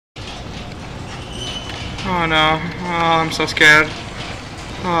Oh no. Oh, I'm so scared.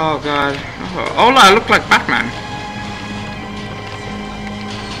 Oh god. Oh, I look like Batman.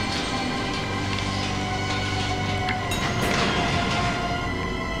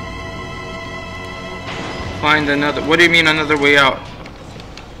 Find another. What do you mean another way out?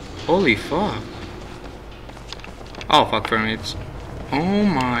 Holy fuck. Oh fuck for me. Oh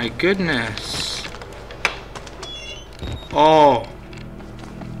my goodness. Oh.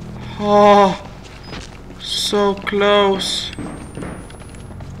 Oh. So close.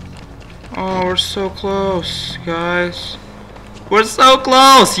 Oh, we're so close, guys. We're so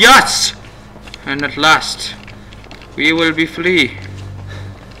close. Yes. And at last, we will be free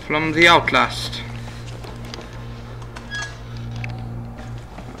from the Outlast.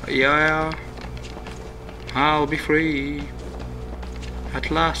 Yeah, I'll be free at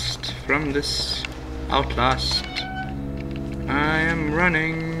last from this Outlast. I am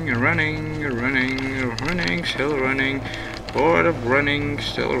running, still running, bored of running,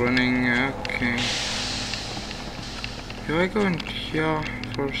 still running. Okay. Do I go in here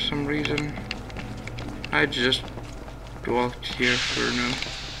for some reason? I just walked here for now.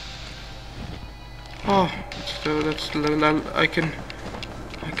 Oh, so that's I can.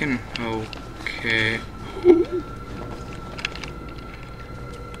 Okay.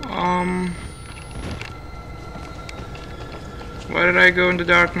 Why did I go into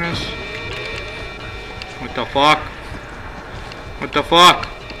darkness? What the fuck? What the fuck?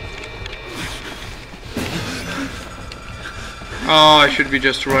 Oh, I should be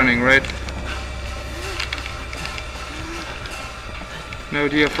just running, right? No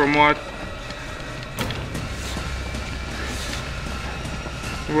idea from what.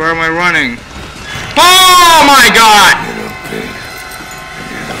 Where am I running? Oh my god!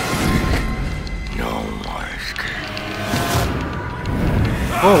 No more escape.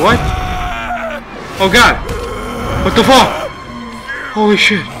 Oh, what? Oh god! What the fuck? Holy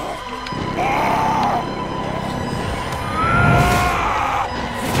shit.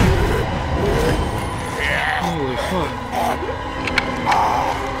 Holy fuck.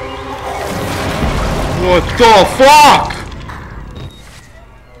 What the fuck?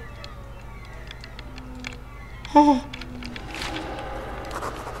 Oh.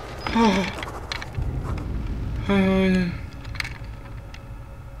 Oh.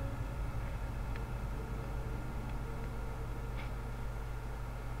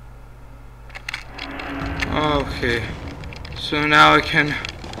 Okay. So now I can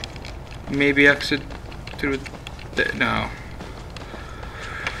maybe exit through the no.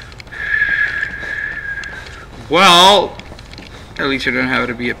 Well, at least I don't have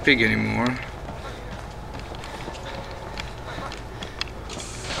to be a pig anymore.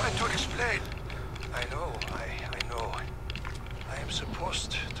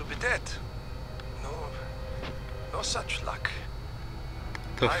 No such luck.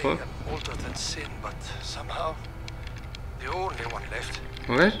 The I fuck? am older than sin, but somehow the only one left.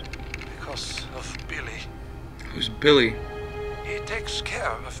 What? Because of Billy. Who's Billy? He takes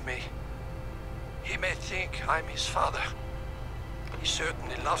care of me. He may think I'm his father. He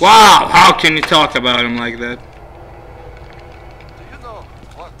certainly loves Wow! me. How can you talk about him like that? Do you know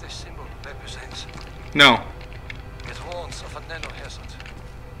what this symbol represents? No. It warns of a nano-hazard.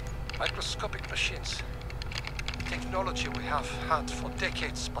 Microscopic machines. Technology we have had for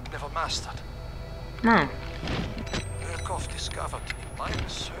decades but never mastered. No. Murkoff discovered in my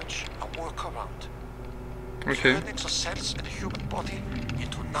research a workaround. Okay. Turning the cells in the human body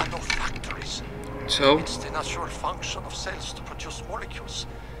into nano-factories. So? It's the natural function of cells to produce molecules,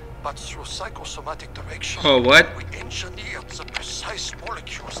 but through psychosomatic direction, Oh, what? we engineered the precise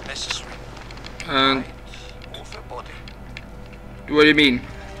molecules necessary. And Mind over body. what do you mean?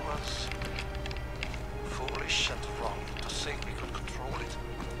 It was foolish and wrong to think we could control it.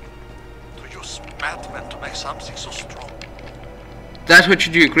 To use madmen to make something so strong. That's what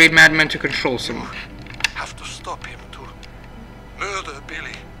you do, great madman to control someone. Have to stop him to murder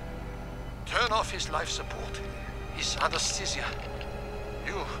Billy. Turn off his life support, his anesthesia.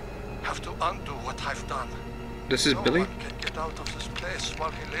 You have to undo what I've done. This is No Billy? one can get out of this place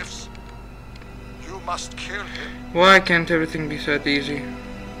while he lives. You must kill him. Why can't everything be that easy?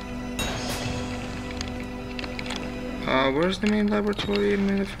 Where's the main laboratory in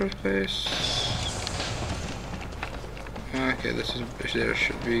the first place? Okay, this is there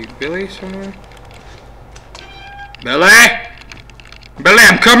should be Billy somewhere. Billy! Billy,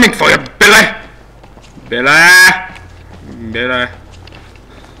 I'm coming for you, Billy! Billy! Billy.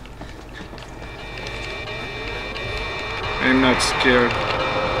 I'm not scared.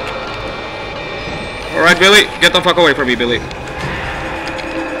 Alright, Billy, get the fuck away from me, Billy.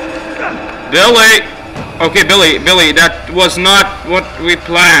 Billy! Okay, Billy, that was not what we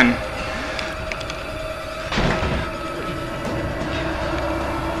planned.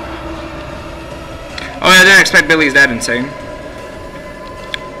 Oh, I didn't expect Billy's that insane.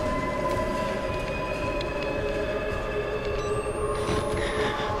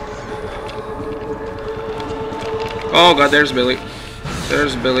 Oh god, there's Billy.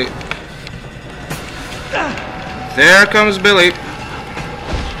 There's Billy. There comes Billy.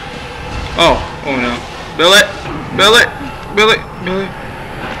 Oh no. Billy!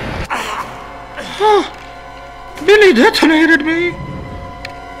 Oh, Billy detonated me!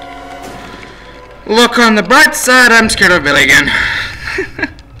 Look on the bright side, I'm scared of Billy again.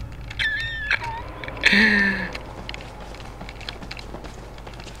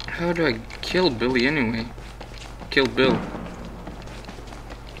 How do I kill Billy anyway? Kill Bill.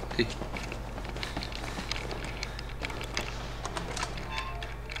 Hey.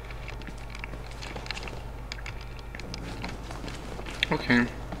 Okay.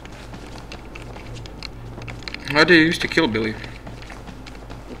 How do you used to kill Billy?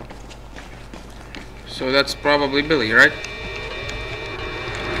 So that's probably Billy, right?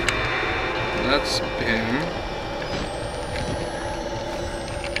 That's him.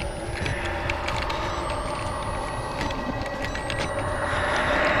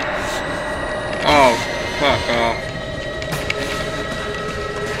 Oh, fuck off.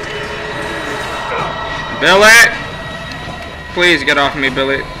 Billy! Please get off me,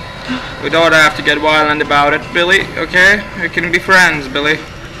 Billy. We don't have to get violent about it, Billy, okay? We can be friends, Billy.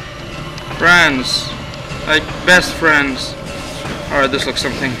 Friends. Like, best friends. Alright, this looks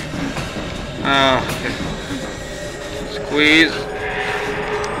something. Okay. Squeeze.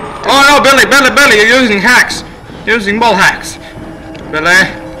 Oh no, Billy, you're using hacks. You're using ball hacks. Billy.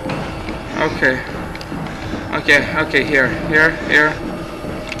 Okay, here.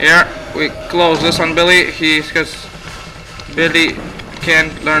 We close this on Billy. Because Billy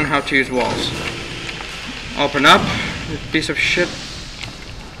can't learn how to use walls. Open up, you piece of shit.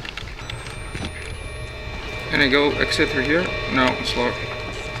 Can I go exit through here? No, it's locked.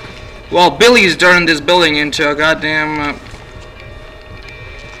 Well, Billy's turned this building into a goddamn...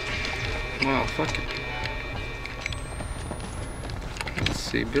 well, fuck it. Let's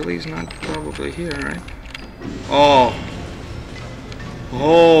see, Billy's not probably here, right? Oh.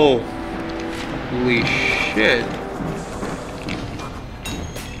 Holy shit.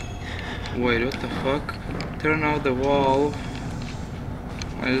 Wait, what the fuck? Turn out the wall.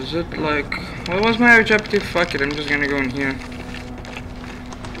 Is it like... what was my objective? Fuck it, I'm just gonna go in here.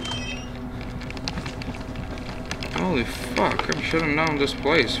 Holy fuck, I'm shutting down this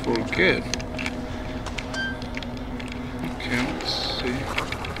place for good. Okay, let's see.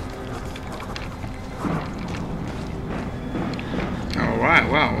 Alright,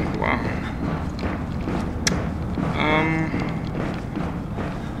 wow.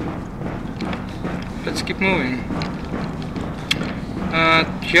 Let's keep moving.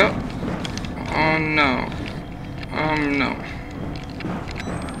 Yeah. Oh no. No.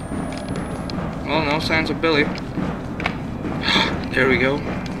 Well, no signs of Billy. There we go.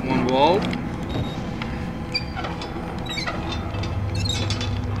 One wall.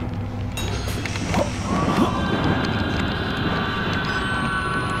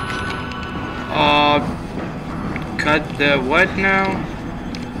 Cut the what now?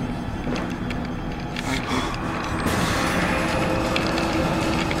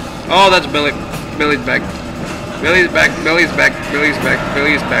 Oh, that's Billy. Billy's back. Billy's back.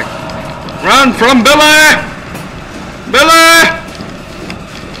 Run from Billy! Billy!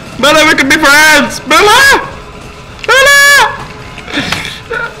 Billy, we can be friends! Billy!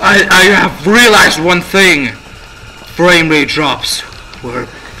 I have realized one thing. Frame rate drops for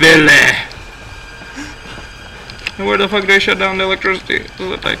Billy. Where the fuck do they shut down the electricity?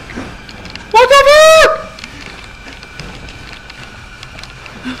 Does it like... what the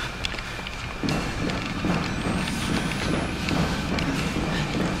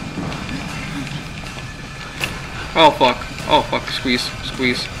fuck? Oh fuck, squeeze.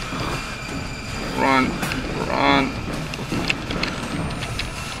 Run.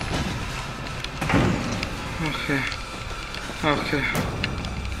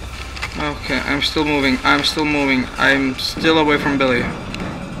 Okay, I'm still moving. I'm still away from Billy.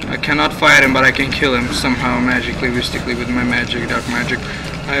 I cannot fight him, but I can kill him somehow, magically, mystically, with my magic, dark magic.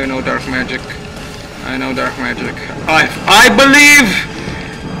 I know dark magic. I believe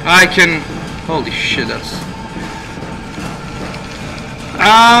I can... holy shit, that's...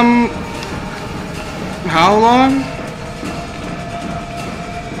 how long?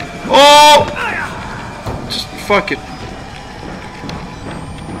 Oh! Just fuck it.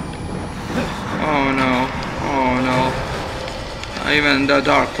 Oh no. Even in the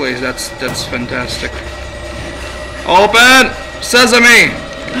dark place, that's fantastic. Open! Sesame!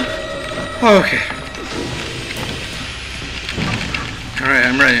 Okay. Alright,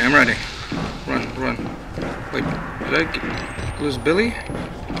 I'm ready. Run. Wait, did I lose Billy?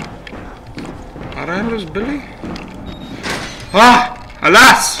 Did I lose Billy? Ah!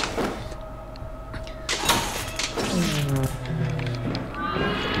 Alas!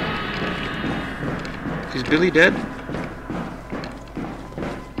 Is Billy dead?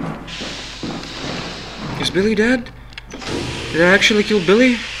 Is Billy dead? Did I actually kill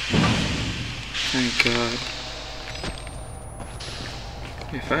Billy? Thank God.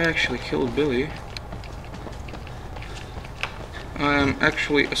 If I actually killed Billy, I am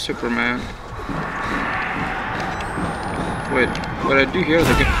actually a Superman. Wait, what I do here?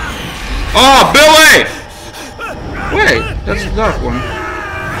 Oh, Billy! Wait, that's the dark one.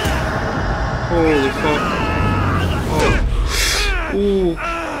 Holy fuck. Oh.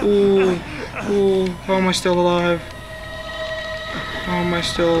 Ooh. How am I still alive? How am I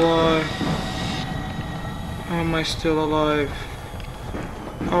still alive?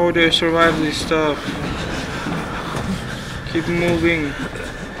 How do I survive this stuff? Keep moving.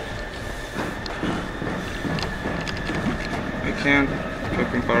 I can't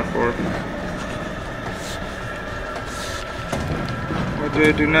fucking parkour. What do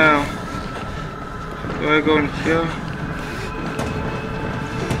I do now? Do I go in here?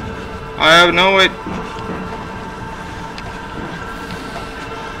 I have no way.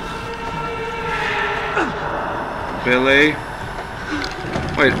 Billy.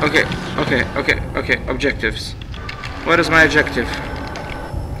 Wait, okay, objectives. What is my objective?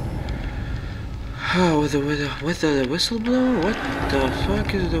 Oh, with the whistleblower? What the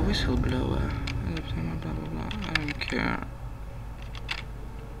fuck is the whistleblower? I don't care.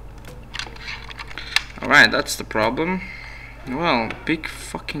 Alright, that's the problem. Well, big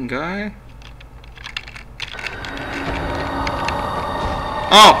fucking guy.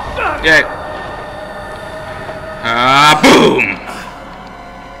 Oh! Yay! Boom!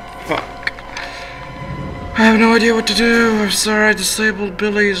 Fuck. I have no idea what to do. I'm sorry, I disabled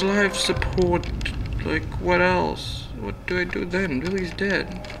Billy's life support. Like, what else? What do I do then? Billy's dead.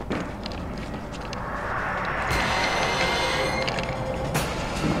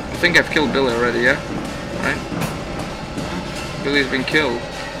 I think I've killed Billy already, yeah? Right? Billy's been killed.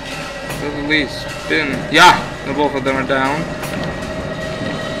 Billy's been... Yeah! The both of them are down.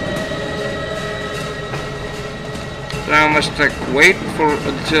 Now I must like wait for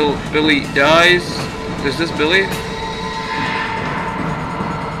until Billy dies. Is this Billy?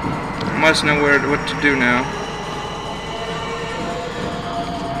 I must know what to do now.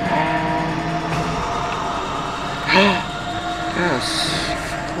 Yes, of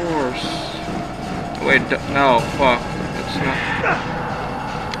course. Wait, no, fuck. It's not.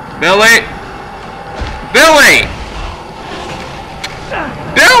 Billy! Billy!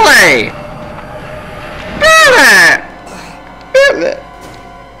 Billy! Billy! Billy!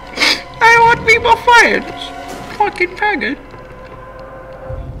 I want people fired. Fucking faggot.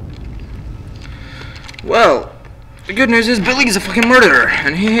 Well, the good news is Billy's a fucking murderer,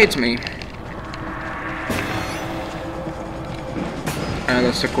 and he hates me.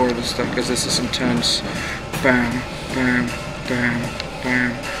 Let's record this stuff because this is intense. Bam, bam, bam,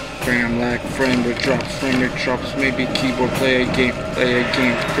 bam, bam. Like frame rate drops. Maybe keyboard play a game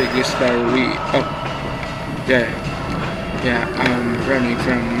to take this battery up. Yeah, I'm running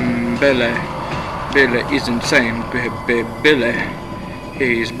from Billy. Billy is insane, Billy.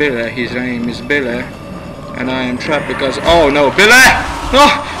 He's Billy, his name is Billy. And I am trapped because... Oh no, Billy!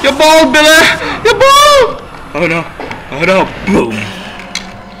 Oh, you're bald, Billy! You're bald! Oh no, boom!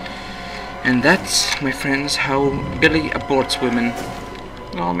 And that's, my friends, how Billy aborts women.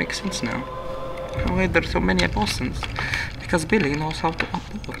 It all makes sense now. Why there's so many abortions? Because Billy knows how to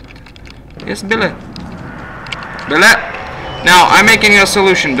abort. Yes, Billy. Billy! Now, I'm making a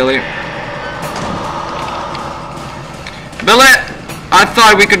solution, Billy. Billy! I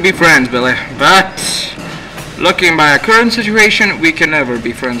thought we could be friends, Billy. But, looking by our current situation, we can never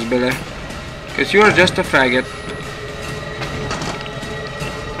be friends, Billy. Because you're just a faggot.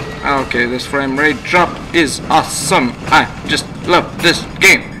 Okay, this frame rate drop is awesome. I just love this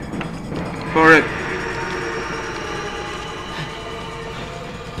game. For it.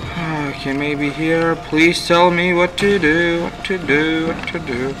 Okay, maybe here. Please tell me what to do.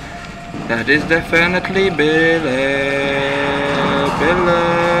 That is definitely Billy.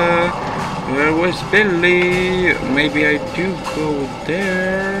 Where was Billy? Maybe I do go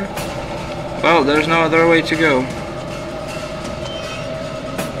there. Well, there's no other way to go.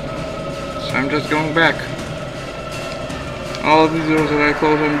 I'm just going back. All of these doors that I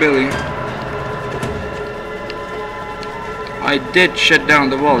closed on Billy. I did shut down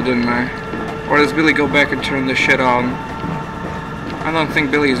the wall, didn't I? Or does Billy go back and turn the shit on? I don't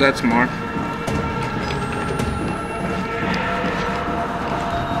think Billy is that smart.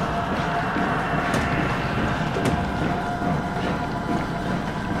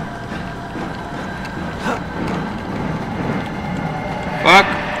 Fuck!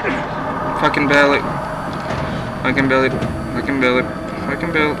 Fucking Billy. Fucking Billy. Fucking Billy.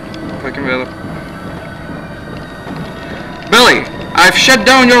 Fucking Billy. Fucking Billy. Billy! I've shut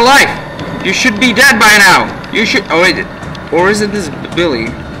down your life! You should be dead by now! You should... Oh wait, or is it this Billy?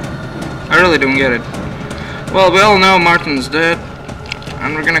 I really don't get it. Well, we all know Martin's dead.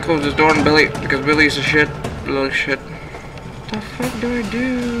 And we're gonna close this door on Billy, because Billy's a shit. Little shit. What the fuck do I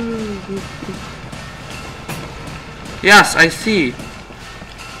do? Yes, I see.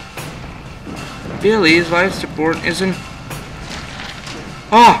 Billy's life support isn't...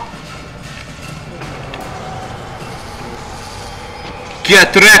 Oh!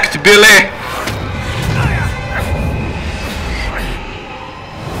 Get wrecked, Billy!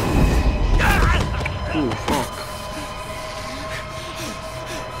 Ooh, fuck.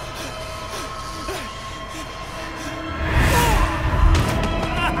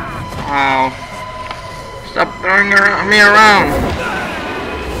 Ow. Stop throwing me around!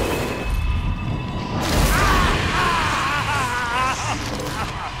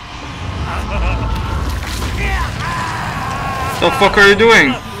 What the fuck are you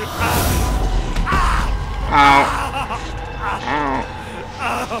doing? Ow. Ow.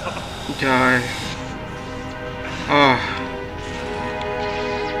 Die. Oh.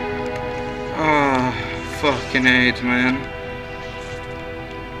 Oh. Fucking AIDS, man.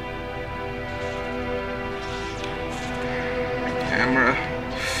 Camera.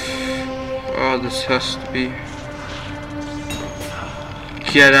 Oh, this has to be...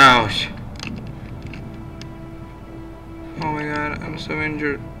 Get out. Oh my god, I'm so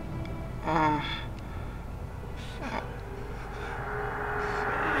injured.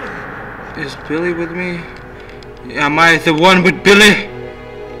 Is Billy with me? Am I the one with Billy?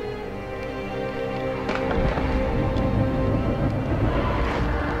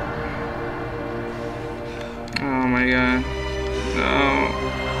 Oh my god. No.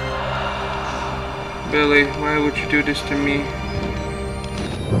 Billy, why would you do this to me?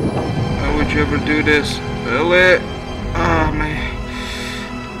 Why would you ever do this? Billy! Ah,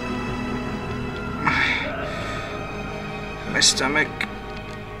 my stomach.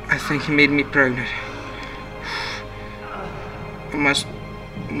 I think he made me pregnant. I must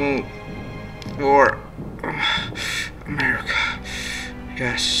move for America.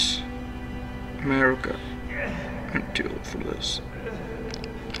 Yes, America. I'm too old for this.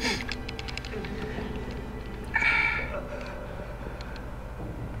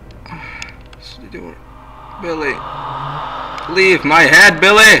 It's the door. Billy. Leave my head,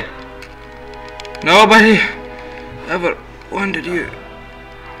 Billy! Nobody ever wanted you.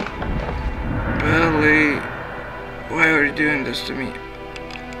 Billy, why are you doing this to me?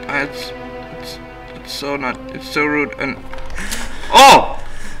 It's so not, it's so rude and... Oh!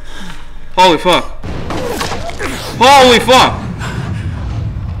 Holy fuck. Holy fuck!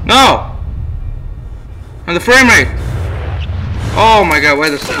 No! And the frame rate! Oh my god, why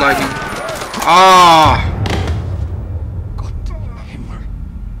is this lagging? Ah!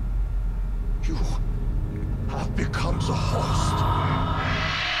 Becomes a host.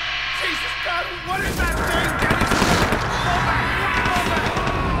 Jesus God, what is that thing?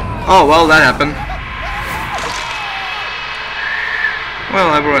 Oh, well, that happened.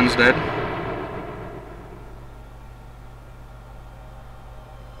 Well, everyone's dead.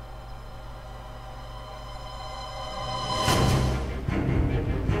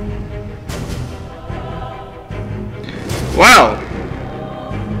 Well.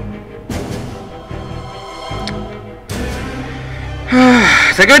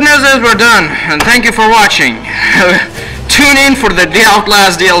 The good news is we're done, and thank you for watching. Tune in for the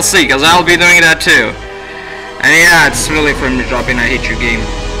Outlast DLC, because I'll be doing that too. And yeah, it's really from dropping a hate you game.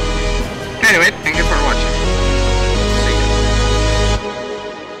 Anyway, thank you for watching.